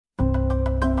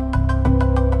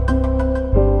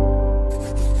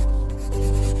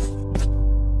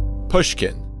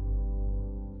Pushkin.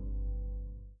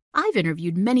 I've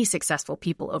interviewed many successful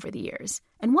people over the years,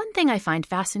 and one thing I find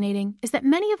fascinating is that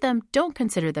many of them don't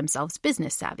consider themselves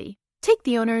business savvy. Take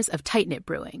the owners of Tight Knit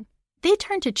Brewing. They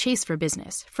turned to Chase for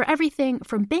Business for everything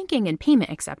from banking and payment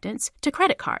acceptance to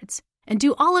credit cards, and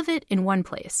do all of it in one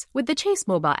place with the Chase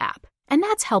mobile app. And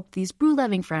that's helped these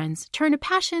brew-loving friends turn a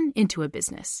passion into a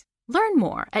business. Learn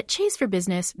more at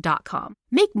chaseforbusiness.com.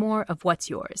 Make more of what's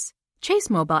yours.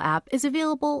 Chase mobile app is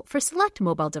available for select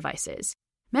mobile devices.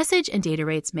 Message and data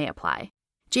rates may apply.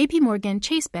 J.P. Morgan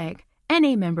Chase Bank,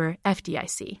 N.A. member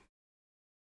FDIC.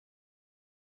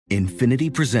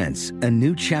 Infiniti presents a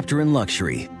new chapter in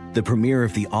luxury, the premiere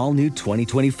of the all-new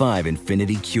 2025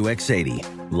 Infiniti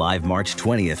QX80, live March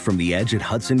 20th from the Edge at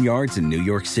Hudson Yards in New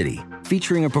York City,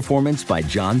 featuring a performance by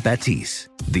John Batiste.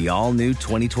 The all-new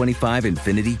 2025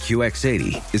 Infiniti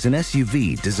QX80 is an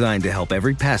SUV designed to help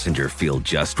every passenger feel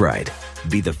just right.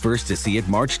 Be the first to see it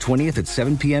March 20th at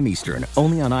 7 p.m. Eastern,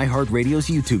 only on iHeartRadio's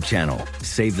YouTube channel.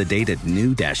 Save the date at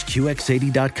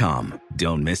new-QX80.com.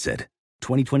 Don't miss it.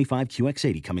 2025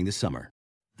 QX80 coming this summer.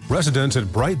 Residents at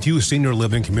Brightview Senior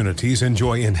Living Communities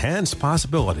enjoy enhanced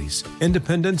possibilities,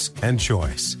 independence, and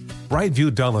choice.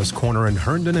 Brightview Dulles Corner in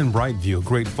Herndon and Brightview,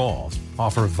 Great Falls,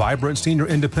 offer vibrant senior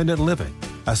independent living,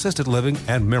 assisted living,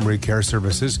 and memory care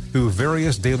services through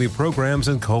various daily programs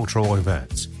and cultural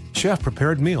events.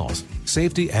 Chef-prepared meals,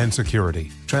 safety and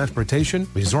security, transportation,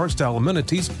 resort-style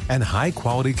amenities, and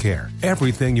high-quality care.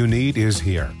 Everything you need is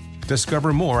here.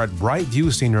 Discover more at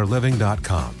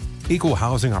brightviewseniorliving.com. Equal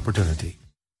housing opportunity.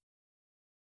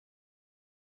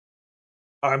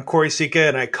 I'm Corey Sika,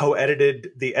 and I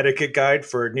co-edited the Etiquette Guide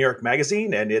for New York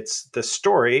Magazine, and it's the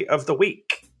story of the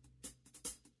week.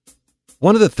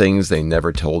 One of the things they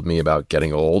never told me about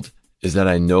getting old is that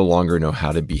I no longer know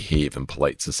how to behave in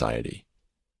polite society.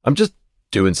 I'm just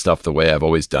doing stuff the way I've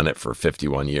always done it for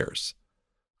 51 years.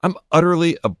 I'm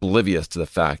utterly oblivious to the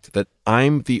fact that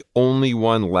I'm the only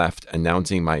one left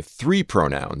announcing my 3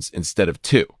 pronouns instead of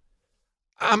 2.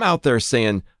 I'm out there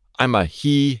saying I'm a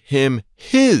he, him,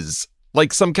 his,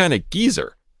 like some kind of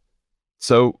geezer.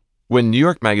 So when New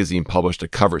York Magazine published a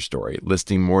cover story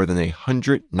listing more than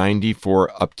 194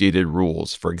 updated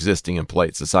rules for existing in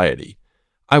polite society,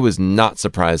 I was not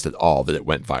surprised at all that it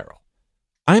went viral.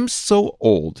 I'm so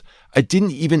old, I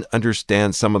didn't even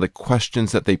understand some of the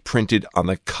questions that they printed on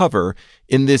the cover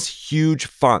in this huge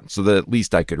font so that at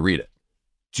least I could read it.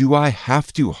 Do I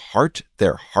have to heart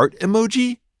their heart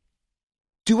emoji?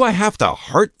 Do I have to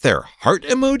heart their heart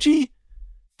emoji?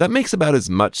 That makes about as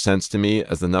much sense to me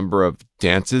as the number of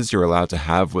dances you're allowed to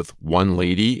have with one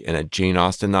lady in a Jane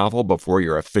Austen novel before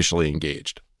you're officially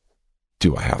engaged.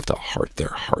 Do I have to heart their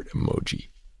heart emoji?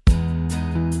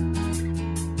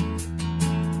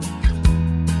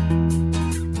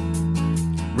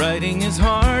 Writing is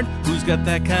hard, who's got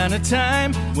that kind of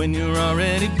time when you're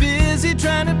already busy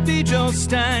trying to be Joe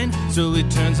Stein? So he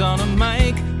turns on a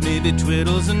mic, maybe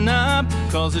twiddles a knob,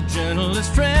 calls a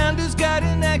journalist friend who's got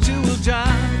an actual job.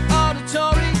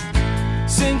 Auditory,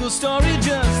 single story,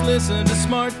 just listen to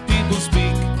smart people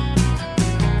speak.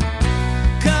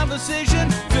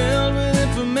 Conversation filled with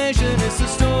information, it's the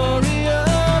story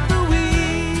of the week.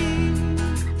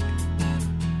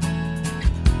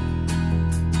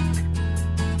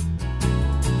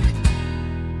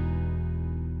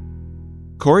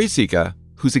 Corey Sika,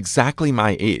 who's exactly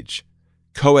my age,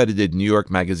 co-edited New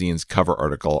York Magazine's cover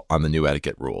article on the new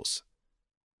etiquette rules.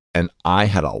 And I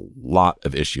had a lot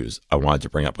of issues I wanted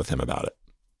to bring up with him about it.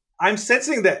 I'm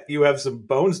sensing that you have some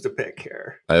bones to pick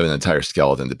here. I have an entire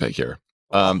skeleton to pick here.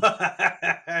 Oh,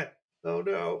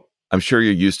 no. I'm sure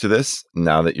you're used to this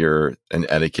now that you're an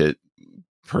etiquette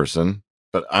person,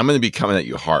 but I'm going to be coming at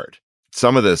you hard.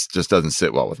 Some of this just doesn't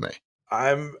sit well with me.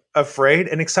 I'm afraid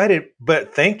and excited,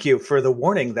 but thank you for the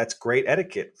warning. That's great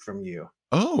etiquette from you.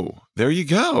 Oh, there you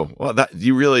go. Well, that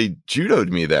you really judoed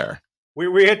me there.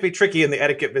 We had to be tricky in the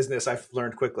etiquette business, I've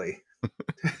learned quickly.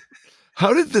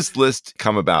 How did this list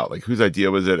come about? Like, whose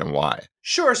idea was it and why?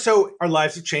 Sure. So our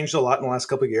lives have changed a lot in the last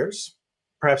couple of years.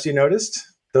 Perhaps you noticed.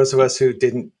 Those of us who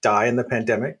didn't die in the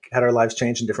pandemic had our lives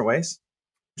change in different ways.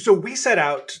 So we set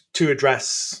out to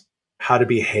address how to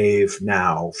behave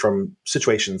now, from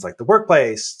situations like the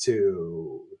workplace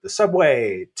to the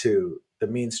subway to the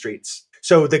mean streets.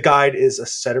 So the guide is a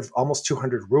set of almost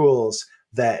 200 rules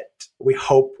that we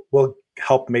hope will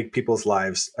help make people's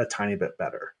lives a tiny bit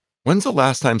better. When's the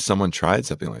last time someone tried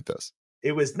something like this?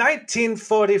 It was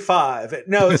 1945.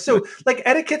 No, so like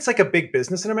etiquette's like a big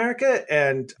business in America,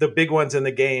 and the big ones in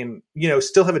the game,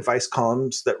 still have advice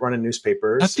columns that run in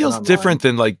newspapers. That feels different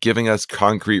than like giving us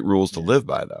concrete rules to live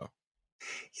by, though.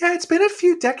 Yeah, it's been a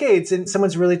few decades and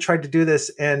someone's really tried to do this.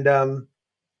 And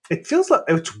it feels like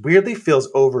it weirdly feels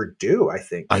overdue, I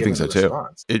think, I think given so the too.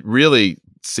 response. It really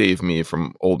saved me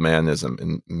from old manism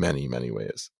in many, many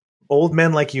ways. Old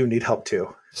men like you need help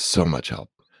too. So much help.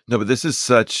 No, but this is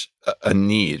such a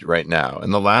need right now.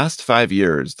 In the last 5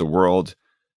 years, the world,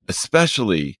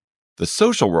 especially the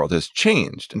social world, has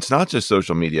changed. It's not just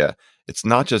social media. It's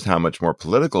not just how much more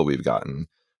political we've gotten,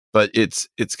 but it's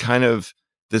kind of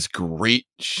this great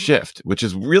shift, which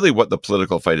is really what the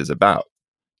political fight is about.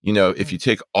 You know, if you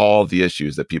take all the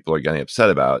issues that people are getting upset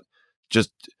about,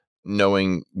 just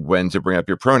knowing when to bring up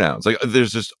your pronouns, like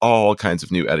there's just all kinds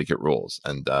of new etiquette rules.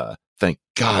 And thank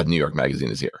God New York Magazine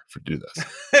is here to do this.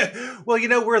 Well,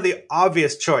 we're the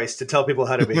obvious choice to tell people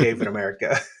how to behave in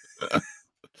America.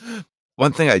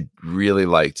 One thing I really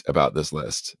liked about this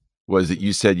list was that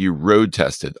you said you road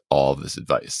tested all of this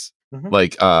advice. Mm-hmm.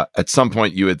 Like at some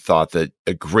point you had thought that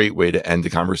a great way to end a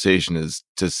conversation is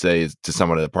to say to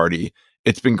someone at a party,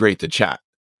 it's been great to chat.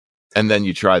 And then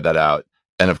you tried that out.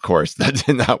 And of course, that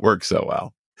did not work so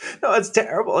well. No, it's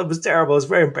terrible. It was terrible. It was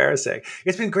very embarrassing.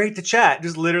 It's been great to chat.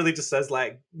 Just literally just says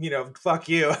like, fuck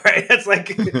you. Right? It's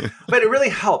like, but it really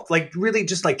helped. Like really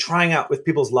just like trying out with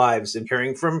people's lives and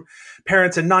hearing from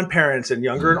parents and non-parents and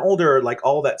younger and older, like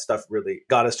all that stuff really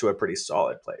got us to a pretty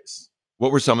solid place.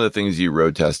 What were some of the things you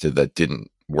road tested that didn't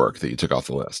work that you took off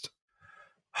the list?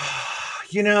 I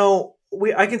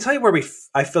can tell you where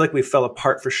I feel like we fell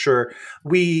apart for sure.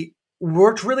 We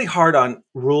worked really hard on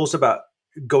rules about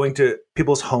going to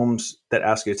people's homes that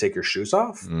ask you to take your shoes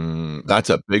off. That's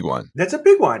a big one. That's a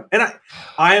big one. And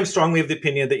I am strongly of the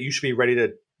opinion that you should be ready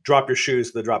to drop your shoes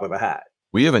at the drop of a hat.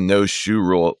 We have a no shoe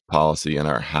rule policy in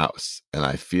our house. And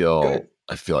I feel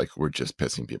like we're just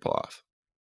pissing people off.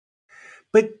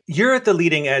 But you're at the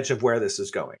leading edge of where this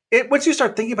is going. Once you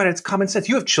start thinking about it, it's common sense.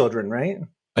 You have children, right?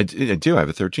 I do. I have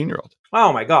a 13-year-old.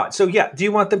 Oh my God. So yeah, do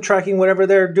you want them tracking whatever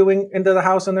they're doing into the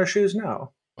house on their shoes?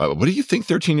 No. What do you think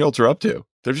 13-year-olds are up to?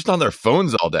 They're just on their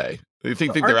phones all day. Do you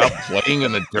think they're out playing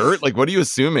in the dirt? Like, what are you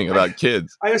assuming about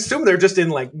kids? I assume they're just in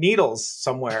like Needles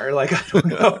somewhere. Like, I don't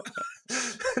know.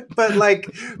 But like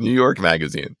New York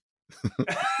Magazine.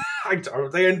 Are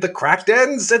they in the crack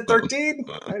dens at 13?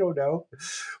 I don't know.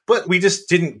 But we just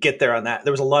didn't get there on that.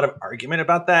 There was a lot of argument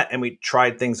about that. And we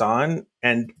tried things on.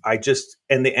 And I just,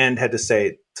 in the end, had to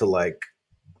say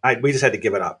we just had to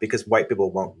give it up because white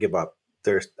people won't give up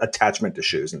their attachment to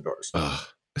shoes indoors.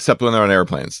 Except when they're on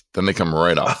airplanes. Then they come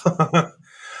right off.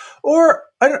 Or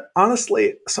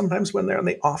honestly, sometimes when they're in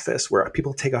the office where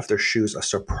people take off their shoes a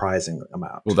surprising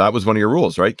amount. Well, that was one of your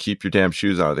rules, right? Keep your damn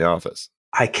shoes out of the office.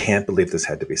 I can't believe this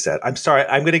had to be said. I'm sorry.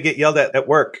 I'm going to get yelled at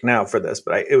work now for this,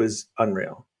 but it was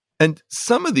unreal. And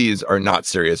some of these are not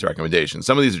serious recommendations.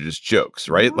 Some of these are just jokes,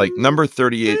 right? Like number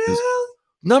 38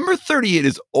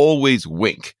 is always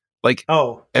wink. Like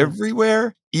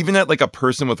everywhere, even at like a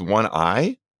person with one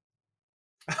eye.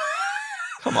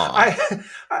 Come on.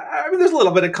 I mean, there's a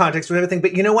little bit of context with everything,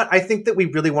 but you know what? I think that we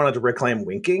really wanted to reclaim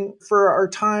winking for our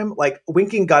time. Like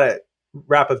winking got a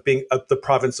rap of being the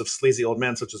province of sleazy old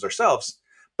men such as ourselves.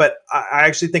 But I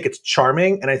actually think it's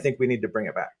charming, and I think we need to bring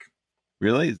it back.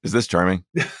 Really? Is this charming?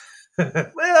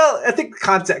 Well, I think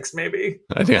context, maybe.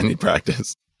 I think I need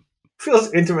practice.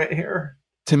 Feels intimate here.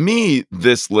 To me,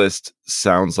 this list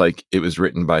sounds like it was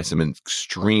written by some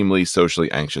extremely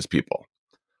socially anxious people.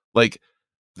 Like,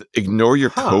 ignore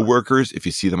your coworkers if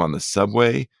you see them on the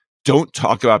subway. Don't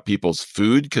talk about people's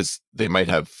food because they might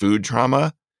have food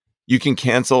trauma. You can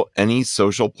cancel any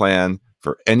social plan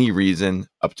for any reason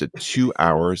up to 2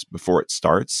 hours before it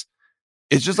starts.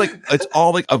 It's just like, it's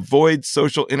all like avoid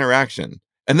social interaction.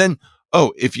 And then,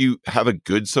 if you have a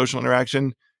good social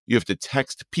interaction, you have to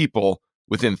text people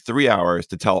within 3 hours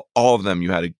to tell all of them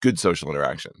you had a good social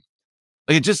interaction.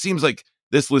 Like, it just seems like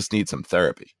this list needs some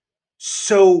therapy.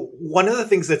 So one of the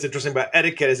things that's interesting about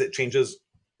etiquette as it changes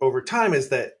over time is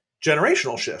that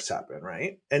generational shifts happen,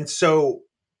 right? And so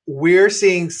we're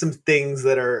seeing some things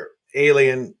that are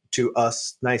alien to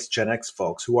us nice Gen X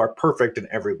folks who are perfect in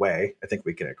every way. I think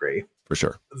we can agree. For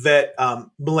sure. That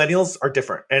millennials are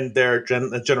different, and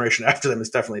the generation after them is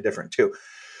definitely different too.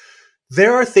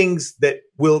 There are things that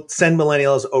will send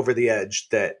millennials over the edge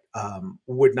that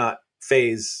would not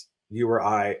phase you or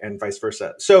I, and vice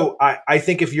versa. So I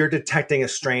think if you're detecting a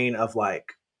strain of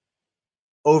like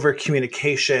over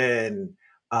communication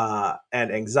and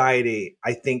anxiety,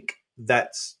 I think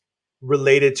that's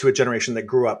related to a generation that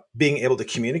grew up being able to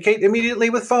communicate immediately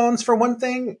with phones, for one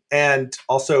thing, and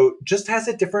also just has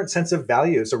a different sense of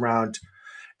values around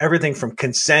everything from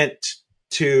consent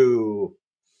to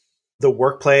the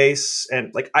workplace.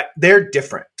 And like they're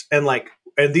different. And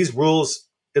these rules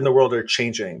in the world are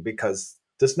changing because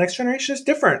this next generation is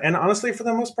different. And honestly, for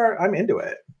the most part, I'm into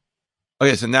it.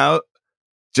 Okay, so now,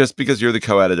 just because you're the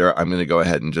co-editor, I'm going to go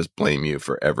ahead and just blame you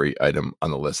for every item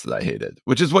on the list that I hated,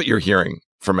 which is what you're hearing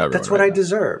from everyone. That's what right I now.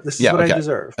 deserve. This is what I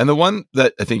deserve. And the one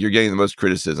that I think you're getting the most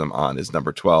criticism on is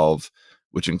number 12,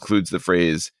 which includes the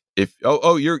phrase, "If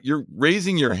you're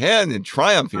raising your hand in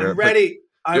triumph here." I'm ready.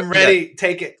 I'm ready. Yeah,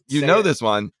 take it. You know this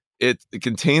one. It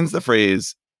contains the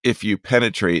phrase, "If you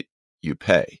penetrate, you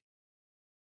pay."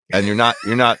 And you're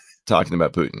not talking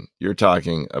about Putin. You're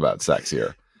talking about sex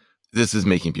here. This is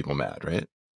making people mad, right?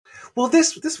 Well,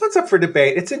 this one's up for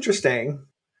debate. It's interesting.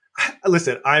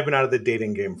 Listen, I've been out of the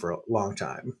dating game for a long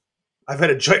time. I've had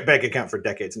a joint bank account for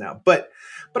decades now. But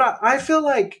I feel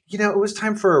like, it was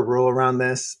time for a rule around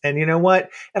this. And you know what?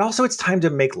 And also it's time to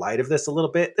make light of this a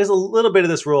little bit. There's a little bit of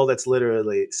this rule that's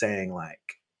literally saying, like,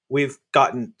 we've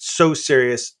gotten so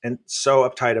serious and so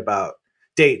uptight about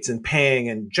dates and paying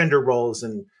and gender roles,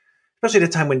 and especially at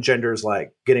a time when gender is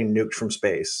like getting nuked from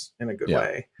space in a good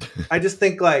way. I just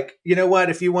think, like, you know what?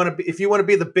 If you want to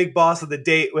be the big boss of the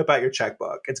date, whip out your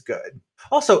checkbook. It's good.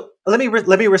 Also, let me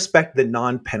respect the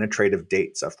non-penetrative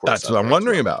dates. Of course, that's what I'm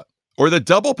wondering about, or the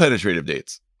double penetrative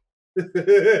dates.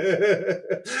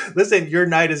 Listen, your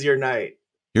night is your night.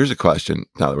 Here's a question.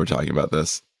 Now that we're talking about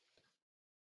this,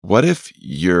 what if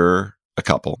you're a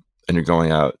couple and you're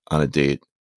going out on a date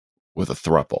with a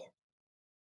throuple?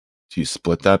 Do you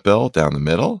split that bill down the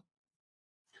middle?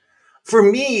 For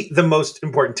me, the most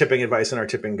important tipping advice in our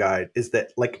tipping guide is that,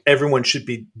 like, everyone should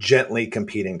be gently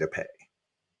competing to pay.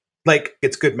 Like,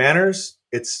 it's good manners.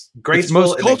 It's graceful. It's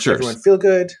most cultures. It makes everyone feel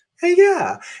good. Hey,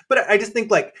 yeah. But I just think,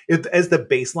 like, as the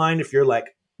baseline, if you're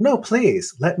like, no,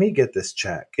 please, let me get this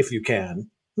check if you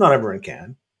can. Not everyone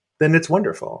can. Then it's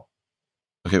wonderful.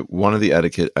 Okay, one of the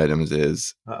etiquette items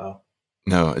is...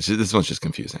 No, this one's just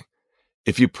confusing.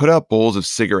 If you put out bowls of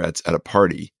cigarettes at a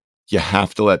party, you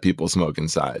have to let people smoke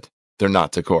inside. They're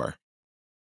not decor.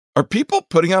 Are people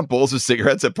putting out bowls of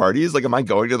cigarettes at parties? Like, am I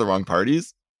going to the wrong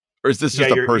parties? Or is this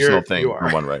just a personal thing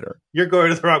from one writer? You're going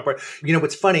to the wrong part. You know,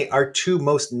 what's funny, our two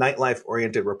most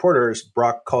nightlife-oriented reporters,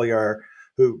 Brock Collier,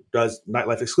 who does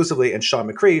nightlife exclusively, and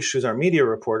Sean McCreesh, who's our media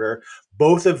reporter,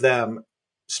 both of them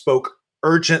spoke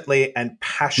urgently and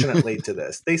passionately to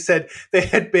this. They said they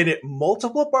had been at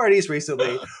multiple parties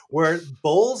recently where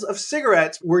bowls of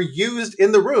cigarettes were used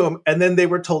in the room, and then they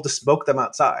were told to smoke them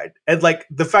outside. And, like,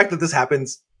 the fact that this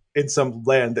happens in some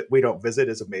land that we don't visit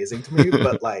is amazing to me.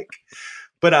 But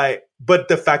but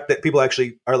the fact that people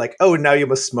actually are like, oh, now you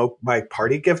must smoke my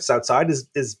party gifts outside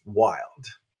is wild.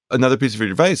 Another piece of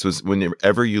your advice was,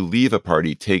 whenever you leave a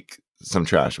party, take some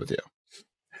trash with you.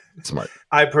 Smart.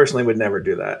 I personally would never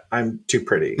do that. I'm too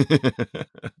pretty.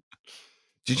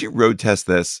 Did you road test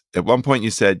this? At one point you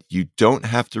said you don't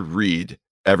have to read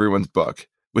everyone's book,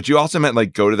 which you also meant,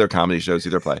 like, go to their comedy shows, see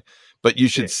their play. But you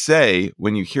should say,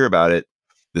 when you hear about it,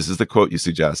 this is the quote you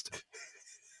suggest: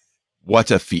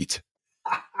 "What a feat."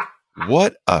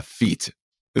 What a feat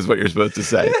is what you're supposed to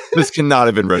say. This cannot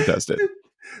have been road tested.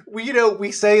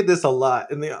 We say this a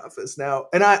lot in the office now,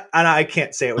 and I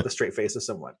can't say it with a straight face to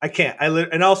someone. I can't.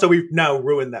 And also we've now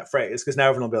ruined that phrase, because now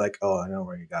everyone will be like, "Oh, I know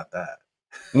where you got that."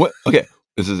 What? Okay,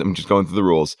 I'm just going through the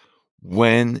rules.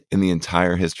 When in the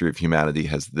entire history of humanity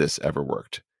has this ever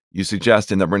worked? You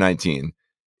suggest in number 19,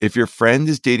 if your friend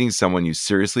is dating someone you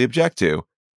seriously object to,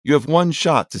 you have one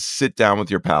shot to sit down with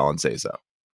your pal and say so.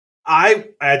 I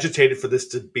agitated for this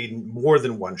to be more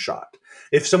than one shot.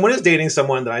 If someone is dating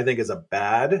someone that I think is a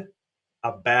bad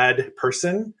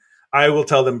person, I will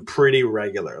tell them pretty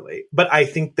regularly. But I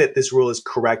think that this rule is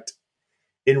correct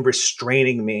in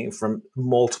restraining me from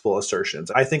multiple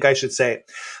assertions. I think I should say,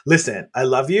 listen, I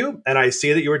love you, and I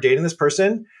see that you were dating this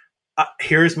person.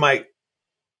 Here's my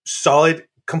solid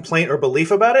complaint or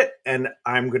belief about it, and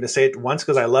I'm going to say it once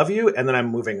because I love you, and then I'm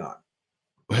moving on.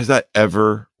 Has that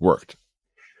ever worked?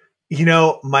 You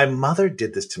know, my mother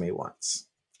did this to me once.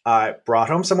 I brought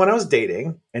home someone I was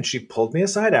dating, and she pulled me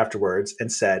aside afterwards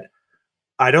and said,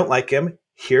 I don't like him.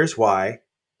 Here's why.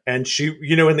 And she,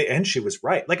 in the end, she was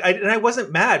right. Like, I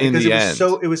wasn't mad because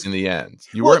it was in the end.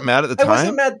 You weren't mad at the time? I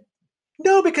wasn't mad.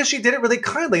 No, because she did it really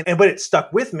kindly. But it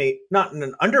stuck with me, not in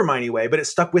an undermining way, but it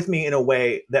stuck with me in a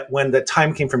way that when the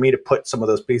time came for me to put some of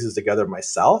those pieces together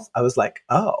myself, I was like,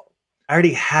 oh, I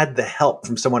already had the help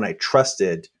from someone I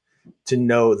trusted to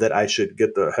know that I should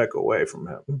get the heck away from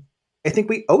him. I think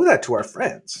we owe that to our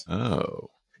friends.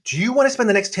 Oh. Do you want to spend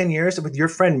the next 10 years with your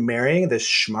friend marrying this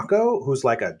schmucko who's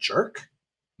like a jerk?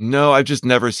 No, I've just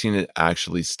never seen it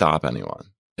actually stop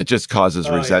anyone. It just causes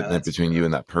resentment between you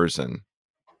and that person.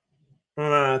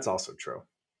 That's also true.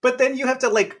 But then you have to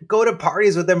like go to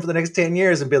parties with them for the next 10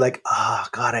 years and be like, oh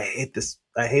God, I hate this.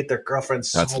 I hate their girlfriend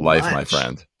so much. That's life, my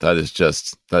friend. That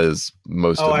is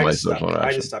most of my social interaction.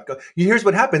 I just stopped going. Here's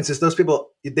what happens is those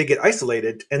people, they get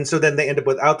isolated. And so then they end up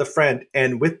without the friend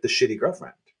and with the shitty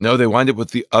girlfriend. No, they wind up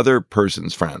with the other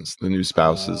person's friends, the new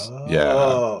spouses.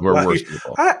 We're worse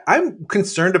people. I'm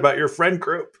concerned about your friend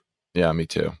group. Yeah, me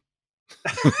too.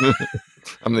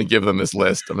 I'm going to give them this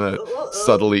list. I'm going to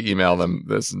subtly email them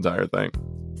this entire thing.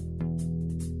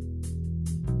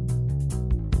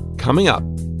 Coming up,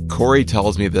 Corey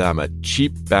tells me that I'm a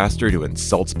cheap bastard who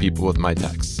insults people with my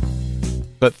texts.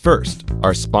 But first,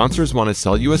 our sponsors want to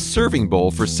sell you a serving bowl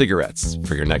for cigarettes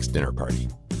for your next dinner party.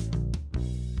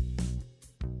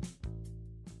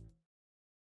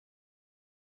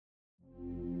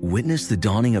 Witness the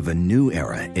dawning of a new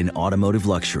era in automotive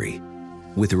luxury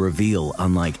with a reveal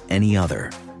unlike any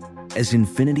other as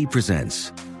Infiniti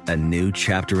presents a new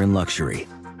chapter in luxury,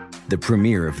 the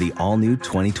premiere of the all-new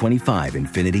 2025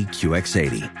 Infiniti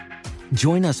QX80.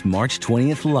 Join us March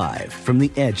 20th live from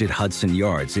the Edge at Hudson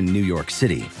Yards in New York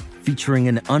City, featuring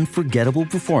an unforgettable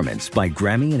performance by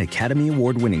Grammy and Academy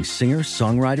Award-winning singer,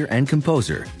 songwriter, and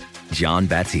composer, Jon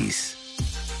Batiste.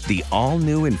 The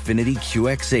all-new Infiniti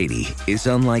QX80 is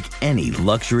unlike any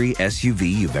luxury SUV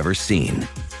you've ever seen.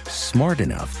 Smart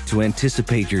enough to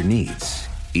anticipate your needs,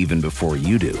 even before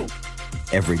you do.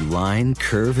 Every line,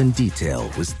 curve, and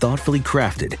detail was thoughtfully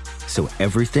crafted, so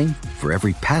everything for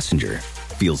every passenger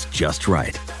feels just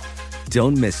right.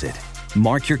 Don't miss it.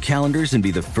 Mark your calendars and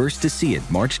be the first to see it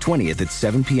March 20th at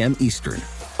 7 p.m. Eastern,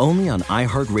 only on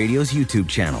iHeartRadio's YouTube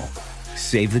channel.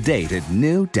 Save the date at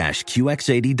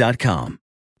new-QX80.com.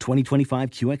 2025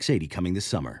 QX80 coming this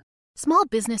summer. Small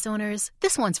business owners,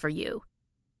 this one's for you.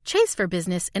 Chase for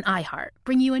Business and iHeart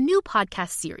bring you a new podcast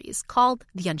series called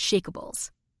The Unshakables.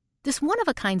 This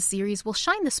one-of-a-kind series will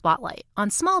shine the spotlight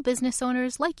on small business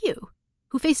owners like you,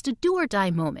 who faced a do-or-die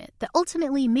moment that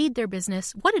ultimately made their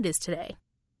business what it is today.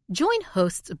 Join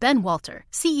hosts Ben Walter,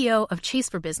 CEO of Chase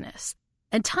for Business,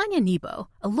 and Tanya Nebo,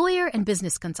 a lawyer and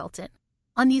business consultant,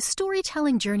 on these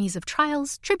storytelling journeys of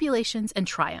trials, tribulations, and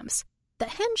triumphs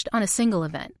that hinged on a single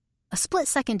event, a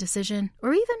split-second decision,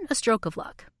 or even a stroke of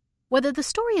luck. Whether the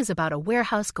story is about a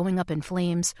warehouse going up in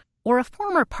flames or a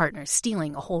former partner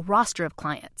stealing a whole roster of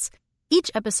clients,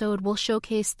 each episode will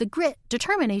showcase the grit,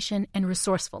 determination, and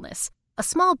resourcefulness a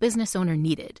small business owner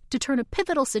needed to turn a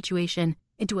pivotal situation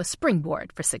into a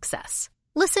springboard for success.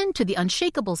 Listen to The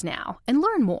Unshakables now and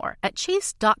learn more at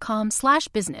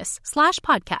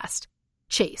chase.com/business/podcast.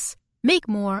 Chase, make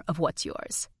more of what's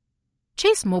yours.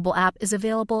 Chase mobile app is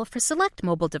available for select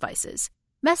mobile devices.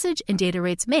 Message and data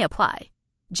rates may apply.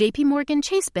 J.P. Morgan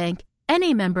Chase Bank,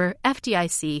 N.A. member,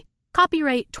 FDIC,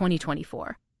 copyright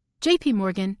 2024. J.P.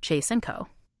 Morgan Chase & Co.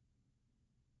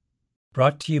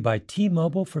 Brought to you by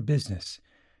T-Mobile for Business.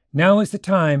 Now is the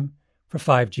time for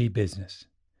 5G business.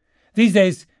 These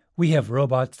days, we have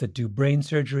robots that do brain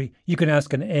surgery. You can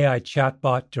ask an AI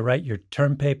chatbot to write your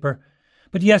term paper.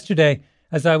 But yesterday,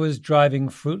 as I was driving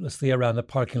fruitlessly around the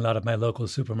parking lot of my local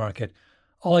supermarket,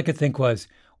 all I could think was,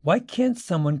 why can't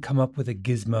someone come up with a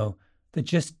gizmo that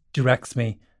just directs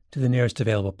me to the nearest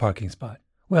available parking spot?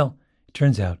 Well, it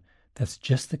turns out that's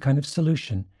just the kind of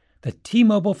solution that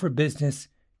T-Mobile for Business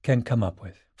can come up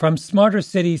with. From smarter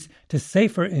cities to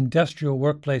safer industrial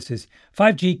workplaces,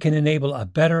 5G can enable a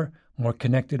better, more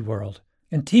connected world.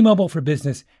 And T-Mobile for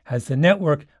Business has the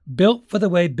network built for the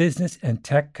way business and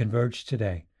tech converge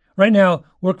today. Right now,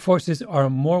 workforces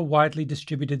are more widely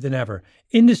distributed than ever.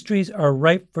 Industries are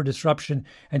ripe for disruption,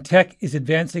 and tech is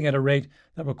advancing at a rate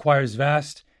that requires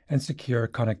vast and secure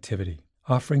connectivity.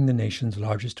 Offering the nation's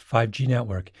largest 5G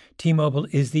network, T-Mobile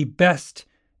is the best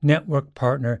network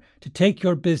partner to take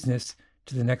your business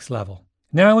to the next level.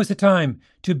 Now is the time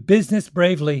to business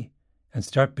bravely and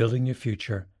start building your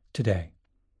future today.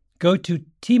 Go to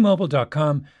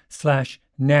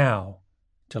T-Mobile.com/now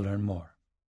to learn more.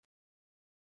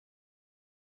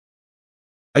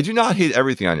 I do not hate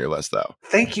everything on your list, though.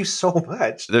 Thank you so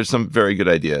much. There's some very good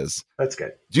ideas. That's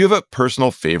good. Do you have a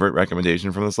personal favorite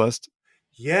recommendation from this list?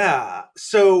 Yeah.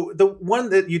 So the one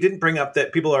that you didn't bring up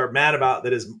that people are mad about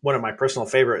that is one of my personal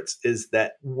favorites is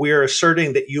that we're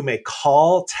asserting that you may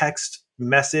call, text,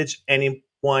 message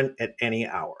anyone at any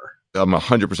hour. I'm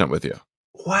 100% with you.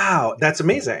 Wow. That's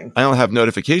amazing. I don't have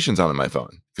notifications on my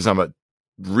phone because I'm a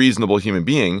reasonable human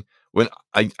being. When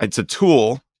it's a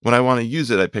tool, when I want to use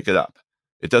it, I pick it up.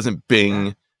 It doesn't bing.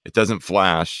 Yeah. It doesn't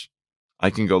flash. I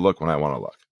can go look when I want to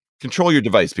look. Control your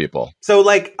device, people. So,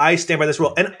 like, I stand by this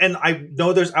rule. And I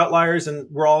know there's outliers and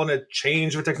we're all in a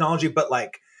change with technology, but,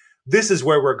 like, this is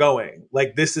where we're going.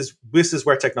 Like, this is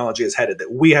where technology is headed,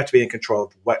 that we have to be in control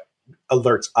of what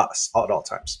alerts us at all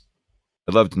times.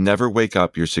 I'd love to never wake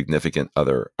up your significant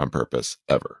other on purpose,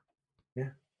 ever. Yeah.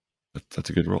 That's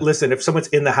a good rule. Listen, if someone's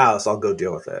in the house, I'll go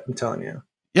deal with it. I'm telling you.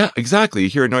 Yeah, exactly. You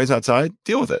hear a noise outside,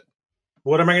 deal with it.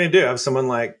 What am I going to do? Have someone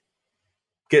like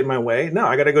get in my way? No,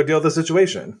 I got to go deal with the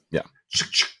situation. Yeah.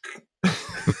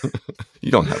 You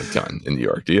don't have a gun in New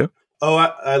York, do you? Oh,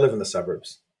 I live in the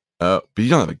suburbs. But you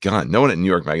don't have a gun. No one at New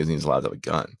York Magazine is allowed to have a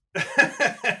gun.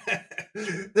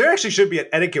 There actually should be an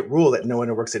etiquette rule that no one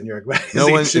who works at New York Magazine No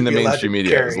one should in the be mainstream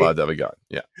media carry. is allowed to have a gun.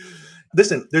 Yeah.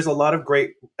 Listen, there's a lot of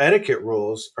great etiquette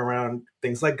rules around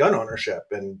things like gun ownership,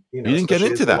 and You didn't get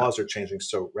into the that. laws are changing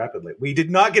so rapidly. We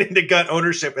did not get into gun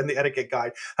ownership in the etiquette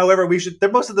guide. However,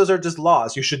 most of those are just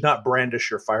laws. You should not brandish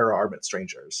your firearm at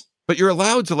strangers. But you're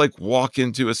allowed to like walk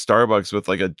into a Starbucks with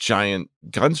like a giant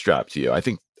gun strapped to you. I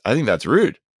think that's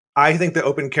rude. I think the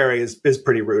open carry is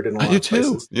pretty rude in a lot I do of too.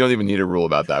 places. You don't even need a rule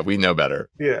about that. We know better.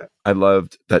 Yeah. I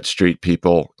loved that straight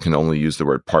people can only use the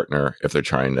word partner if they're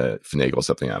trying to finagle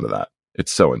something out of that.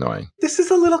 It's so annoying. This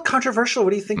is a little controversial.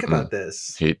 What do you think about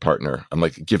this? Hate partner. I'm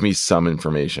like, give me some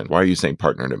information. Why are you saying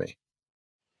partner to me?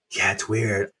 Yeah, it's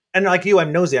weird. And like you,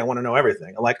 I'm nosy. I want to know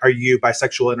everything. Like, are you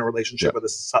bisexual in a relationship with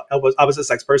a opposite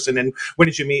sex person? And when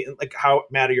did you meet? And like, how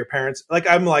mad are your parents? Like,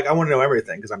 I want to know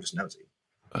everything because I'm just nosy.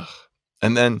 Ugh.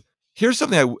 And then here's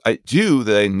something I do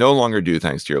that I no longer do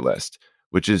thanks to your list,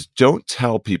 which is don't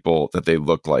tell people that they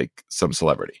look like some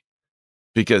celebrity.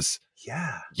 Because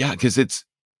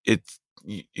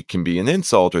it can be an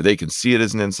insult, or they can see it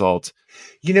as an insult.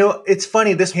 You know, it's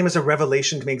funny. This came as a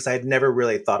revelation to me because I had never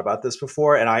really thought about this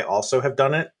before. And I also have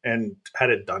done it and had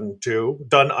it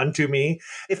done unto me.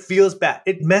 It feels bad.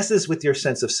 It messes with your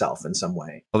sense of self in some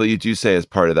way. Although you do say as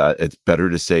part of that, it's better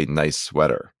to say nice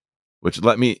sweater, which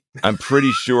I'm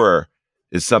pretty sure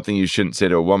is something you shouldn't say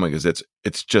to a woman because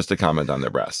it's just a comment on their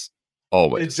breasts.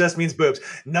 Always. It just means boobs.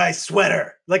 Nice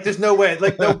sweater. Like, there's no way.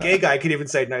 Like, no gay guy can even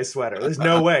say nice sweater. There's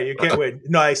no way. You can't win.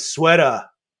 Nice sweater.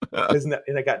 And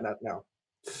I got nothing.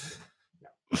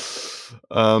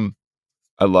 No.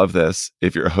 I love this.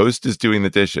 If your host is doing the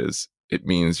dishes, it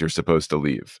means you're supposed to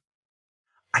leave.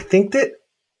 I think that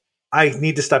I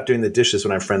need to stop doing the dishes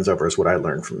when I have friends over is what I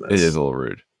learned from this. It is a little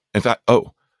rude. In fact,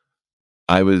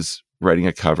 I was writing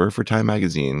a cover for Time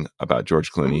Magazine about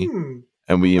George Clooney,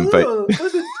 and we invite...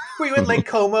 Were you in Lake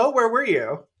Como? Where were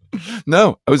you?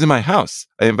 No, I was in my house.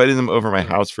 I invited them over my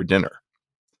house for dinner.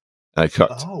 And I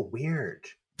cooked. Oh, weird.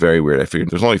 Very weird. I figured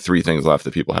there's only 3 things left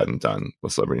that people hadn't done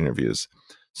with celebrity interviews.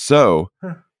 So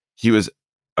he was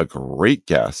a great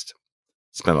guest,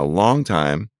 spent a long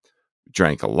time,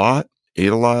 drank a lot, ate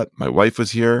a lot. My wife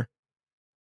was here.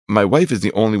 My wife is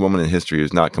the only woman in history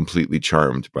who's not completely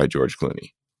charmed by George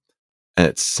Clooney. And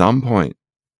at some point,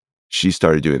 she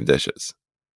started doing the dishes.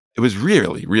 It was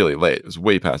really, really late. It was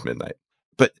way past midnight.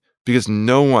 But because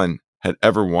no one had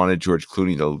ever wanted George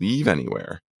Clooney to leave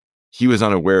anywhere, he was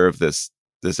unaware of this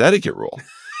etiquette rule.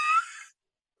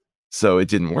 So it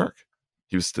didn't work.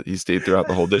 He stayed throughout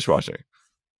the whole dishwashing.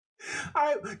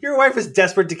 Your wife is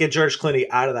desperate to get George Clooney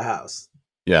out of the house.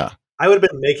 Yeah. I would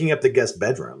have been making up the guest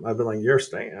bedroom. I've been like, you're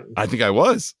staying. I think I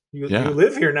was. You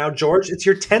live here now, George. It's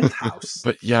your 10th house.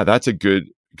 But yeah, that's a good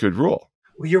rule.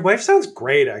 Well, your wife sounds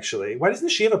great, actually. Why doesn't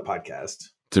she have a podcast?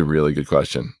 It's a really good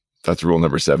question. That's rule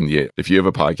number 78. If you have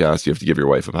a podcast, you have to give your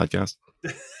wife a podcast.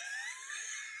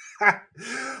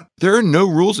 There are no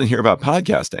rules in here about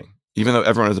podcasting, even though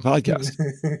everyone has a podcast.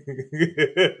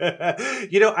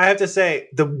 You know, I have to say,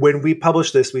 when we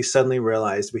published this, we suddenly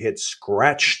realized we had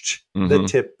scratched the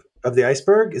tip of the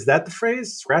iceberg. Is that the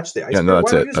phrase? Scratch the iceberg? Yeah, no,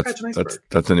 that's Why it. would you scratch an iceberg?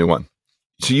 That's a new one.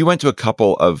 So you went to a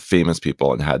couple of famous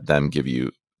people and had them give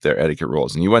you their etiquette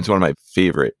rules. And you went to one of my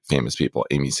favorite famous people,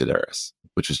 Amy Sedaris,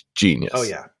 which was genius. Oh,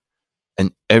 yeah.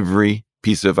 And every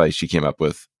piece of advice she came up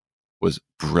with was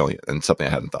brilliant and something I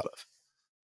hadn't thought of.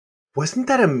 Wasn't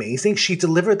that amazing? She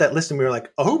delivered that list and we were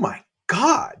like, oh my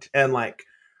God. And like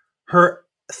her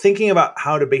thinking about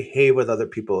how to behave with other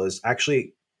people is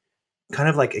actually kind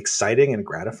of like exciting and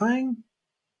gratifying.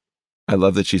 I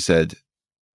love that she said,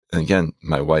 and again,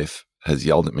 my wife has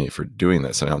yelled at me for doing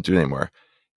this and I don't do it anymore.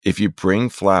 If you bring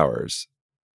flowers,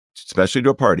 especially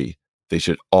to a party, they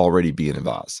should already be in a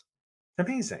vase.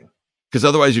 Amazing. Because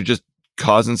otherwise you're just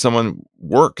causing someone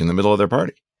work in the middle of their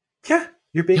party. Yeah.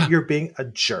 You're being a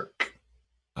jerk.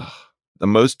 The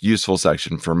most useful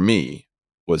section for me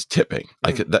was tipping.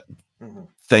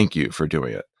 Thank you for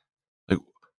doing it. Like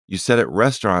you said at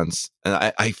restaurants,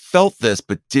 and I felt this,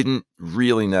 but didn't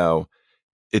really know.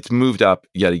 It's moved up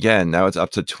yet again. Now it's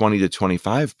up to 20 to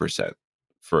 25%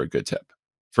 for a good tip.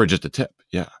 For just a tip.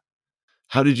 Yeah.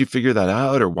 how did you figure that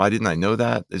out? Or why didn't I know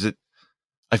that?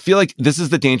 I feel like this is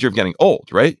the danger of getting old,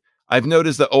 right? I've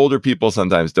noticed that older people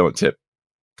sometimes don't tip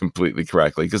completely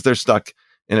correctly because they're stuck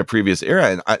in a previous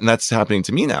era. And that's happening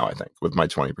to me now, I think, with my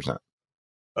 20%.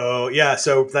 Oh, yeah.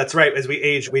 So that's right. As we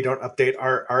age, we don't update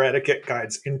our etiquette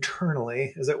guides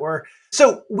internally, as it were.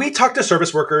 So we talk to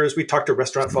service workers, we talk to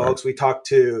restaurant folks, we talk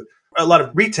to a lot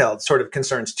of retail sort of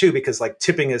concerns too, because like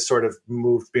tipping has sort of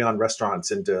moved beyond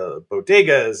restaurants into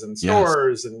bodegas and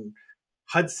stores and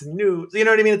Hudson News. You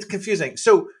know what I mean? It's confusing.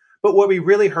 So, but what we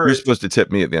really heard. You're supposed to tip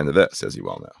me at the end of this, as you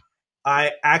well know.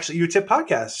 You tip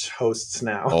podcast hosts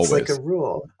now. Always. It's like a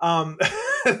rule.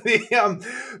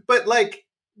 But like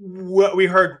what we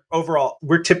heard overall,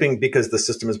 we're tipping because the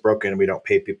system is broken and we don't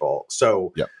pay people.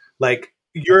 So like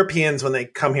Europeans, when they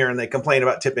come here and they complain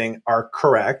about tipping, are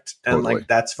correct. And like,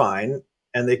 that's fine.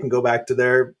 And they can go back to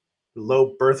their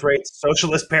low birth rate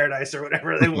socialist paradise or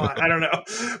whatever they want. I don't know.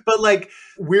 But like,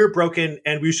 we're broken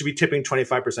and we should be tipping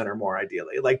 25% or more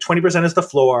ideally. Like 20% is the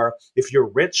floor. If you're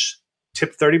rich,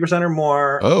 tip 30% or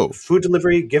more. Food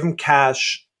delivery, give them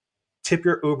cash. Tip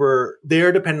your Uber.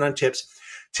 They're dependent on tips.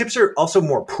 Tips are also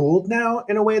more pooled now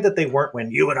in a way that they weren't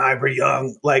when you and I were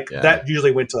young. Like that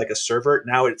usually went to like a server.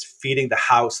 Now it's feeding the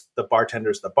house, the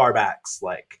bartenders, the barbacks.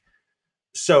 Like,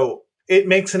 so it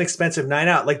makes an expensive night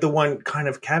out. Like the one kind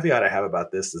of caveat I have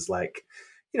about this is like,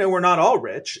 we're not all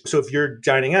rich. So if you're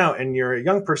dining out and you're a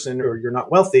young person or you're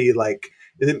not wealthy, like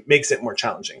it makes it more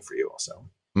challenging for you also.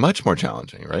 Much more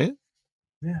challenging, right?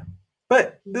 Yeah.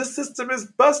 But this system is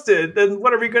busted. Then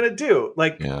what are we going to do?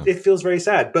 Like, it feels very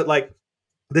sad. But like,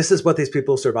 this is what these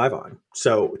people survive on.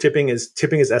 So tipping is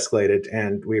escalated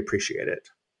and we appreciate it.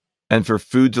 And for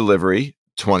food delivery,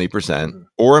 20%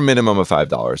 or a minimum of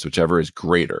 $5, whichever is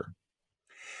greater.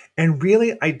 And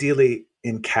really, ideally,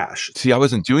 in cash. See, I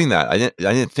wasn't doing that. I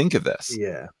didn't think of this.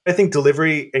 Yeah. I think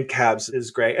delivery and cabs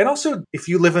is great. And also, if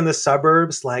you live in the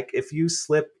suburbs, like if you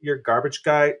slip your garbage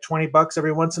guy $20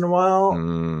 every once in a while,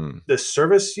 the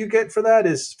service you get for that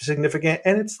is significant.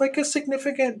 And it's like a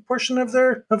significant portion of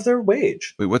their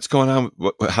wage. Wait, what's going on?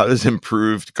 How does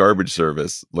improved garbage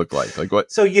service look like? Like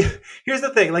what? So here's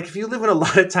the thing. Like if you live in a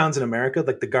lot of towns in America,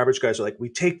 like the garbage guys are like, we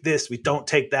take this, we don't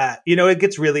take that. It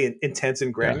gets really intense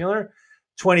and granular. Yeah.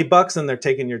 $20 and they're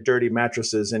taking your dirty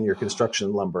mattresses and your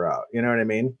construction lumber out. You know what I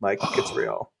mean? Like it's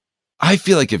real. I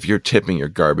feel like if you're tipping your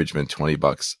garbage man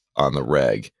 $20 on the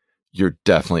reg, you're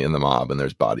definitely in the mob and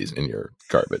there's bodies in your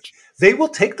garbage. They will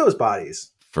take those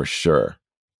bodies. For sure.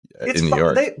 In New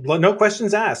York. No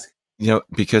questions asked.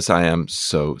 Because I am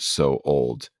so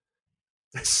old,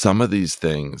 some of these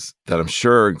things that I'm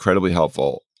sure are incredibly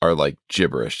helpful are like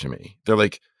gibberish to me. They're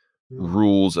like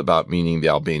rules about meeting the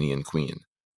Albanian queen.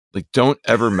 Like, don't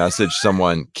ever message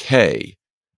someone K.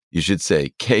 You should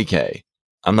say KK.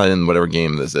 I'm not in whatever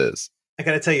game this is. I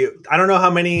got to tell you, I don't know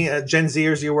how many Gen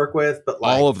Zers you work with, but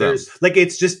like, all of them. Like,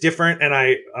 it's just different. And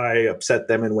I upset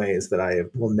them in ways that I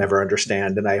will never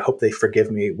understand. And I hope they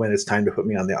forgive me when it's time to put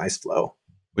me on the ice floe.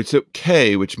 So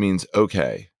K, which means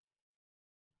okay,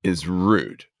 is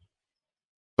rude.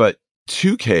 But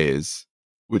 2 Ks,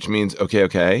 which means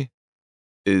okay,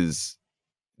 is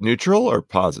neutral or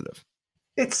positive?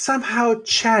 It's somehow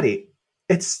chatty.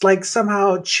 It's like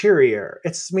somehow cheerier.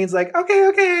 It means like,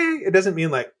 okay. It doesn't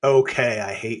mean like, okay,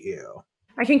 I hate you.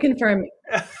 I can confirm.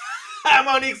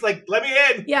 Monique's like, let me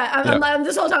in. Yeah, I'm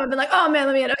this whole time I've been like, oh man,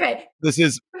 let me in. Okay. This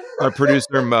is our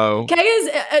producer, Mo. K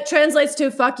it translates to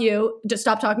fuck you. Just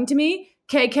stop talking to me.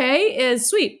 KK is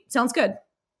sweet. Sounds good.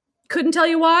 Couldn't tell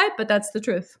you why, but that's the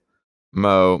truth.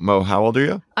 Mo, how old are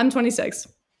you? I'm 26.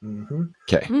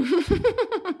 Okay.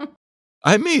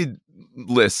 I made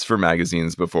lists for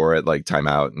magazines before at like Time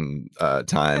Out and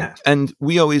Time. Yeah. And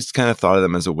we always kind of thought of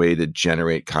them as a way to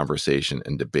generate conversation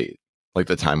and debate, like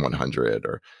the Time 100.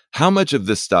 Or how much of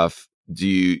this stuff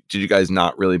did you guys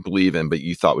not really believe in, but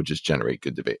you thought would just generate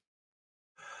good debate?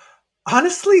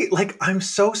 Honestly, like I'm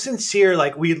so sincere.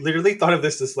 Like we literally thought of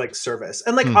this as like service.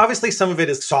 And like obviously some of it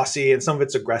is saucy and some of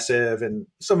it's aggressive and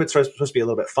some of it's supposed to be a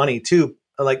little bit funny too,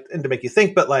 like, and to make you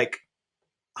think, but like,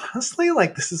 honestly,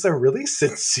 like this is a really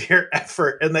sincere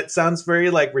effort. And that sounds very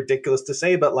like ridiculous to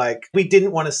say, but like we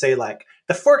didn't want to say like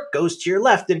the fork goes to your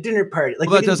left at a dinner party. Like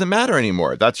well, that doesn't matter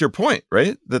anymore. That's your point,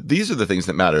 right? That these are the things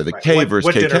that matter. The K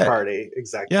versus KK. Dinner party,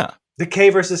 exactly. Yeah. The K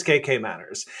versus KK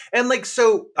matters. And like,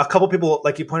 so a couple people,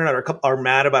 like you pointed out, are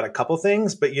mad about a couple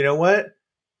things, but you know what?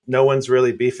 No one's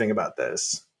really beefing about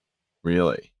this.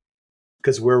 Really?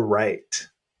 Because we're right.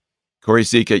 Corey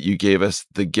Sika, you gave us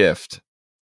the gift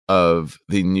of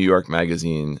the New York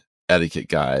Magazine Etiquette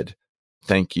Guide.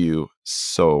 Thank you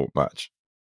so much.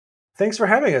 Thanks for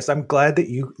having us. I'm glad that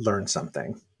you learned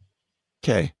something.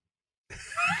 Okay.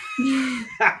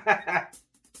 I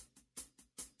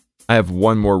have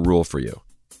one more rule for you.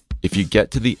 If you get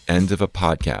to the end of a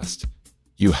podcast,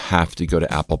 you have to go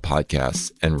to Apple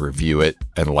Podcasts and review it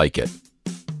and like it.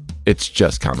 It's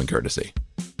just common courtesy.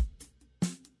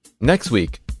 Next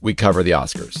week, we cover the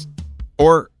Oscars.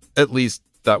 Or at least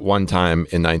that one time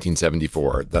in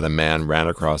 1974 that a man ran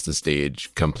across the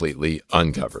stage completely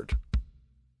uncovered.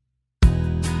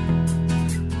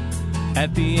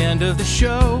 At the end of the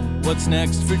show, what's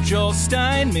next for Joel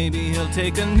Stein? Maybe he'll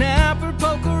take a nap or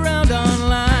poke around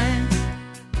online.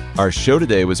 Our show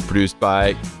today was produced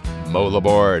by Mo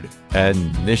Laborde and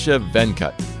Nisha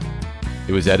Venkat.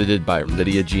 It was edited by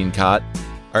Lydia Jean Cott.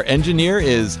 Our engineer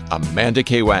is Amanda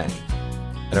K. Wang.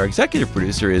 And our executive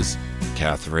producer is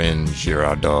Catherine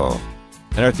Girardeau.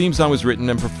 And our theme song was written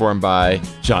and performed by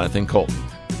Jonathan Colton.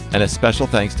 And a special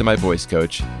thanks to my voice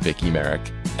coach, Vicky Merrick,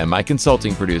 and my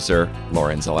consulting producer,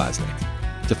 Lauren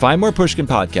Zelaznik. To find more Pushkin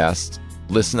podcasts,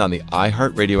 listen on the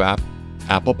iHeartRadio app,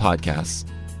 Apple Podcasts,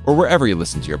 or wherever you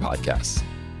listen to your podcasts.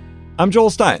 I'm Joel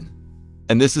Stein,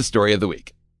 and this is Story of the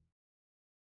Week.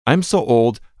 I'm so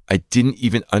old, I didn't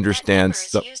even understand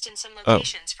used in some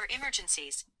locations for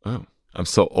emergencies. Oh, I'm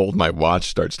so old my watch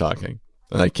starts talking,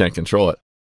 and I can't control it.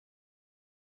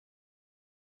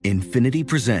 Infiniti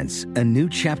presents a new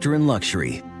chapter in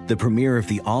luxury, the premiere of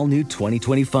the all-new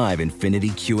 2025 Infiniti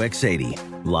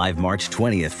QX80, live March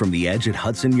 20th from the Edge at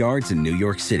Hudson Yards in New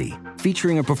York City,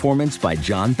 featuring a performance by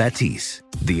John Batiste.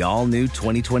 The all-new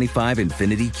 2025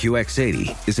 Infiniti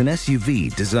QX80 is an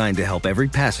SUV designed to help every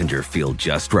passenger feel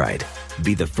just right.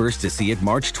 Be the first to see it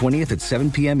March 20th at 7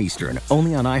 p.m. Eastern,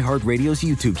 only on iHeartRadio's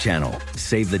YouTube channel.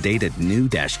 Save the date at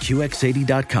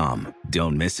new-QX80.com.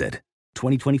 Don't miss it.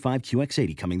 2025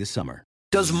 QX80 coming this summer.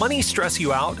 Does money stress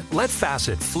you out? Let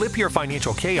Facet flip your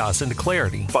financial chaos into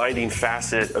clarity. Finding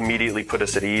Facet immediately put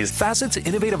us at ease. Facet's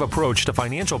innovative approach to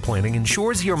financial planning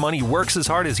ensures your money works as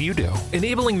hard as you do,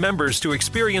 enabling members to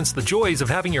experience the joys of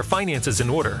having your finances in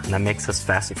order. And that makes us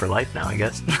Facet for life now, I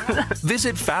guess.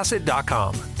 Visit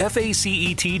Facet.com,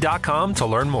 FACET.com to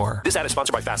learn more. This ad is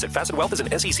sponsored by Facet. Facet Wealth is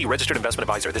an SEC registered investment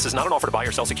advisor. This is not an offer to buy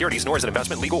or sell securities, nor is it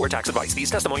investment, legal, or tax advice.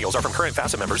 These testimonials are from current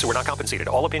Facet members who are not compensated.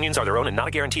 All opinions are their own and not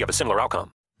a guarantee of a similar outcome.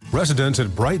 Residents at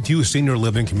Brightview Senior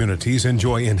Living Communities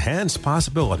enjoy enhanced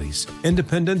possibilities,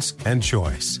 independence, and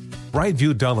choice.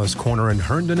 Brightview Dulles Corner in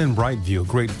Herndon and Brightview,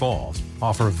 Great Falls,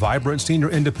 offer vibrant senior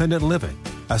independent living,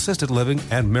 assisted living,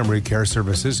 and memory care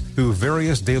services through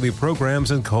various daily programs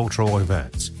and cultural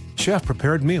events.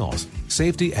 Chef-prepared meals,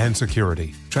 safety and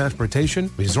security, transportation,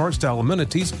 resort-style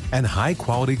amenities, and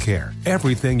high-quality care.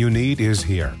 Everything you need is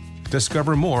here.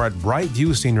 Discover more at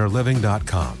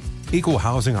brightviewseniorliving.com. Equal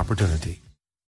housing opportunity.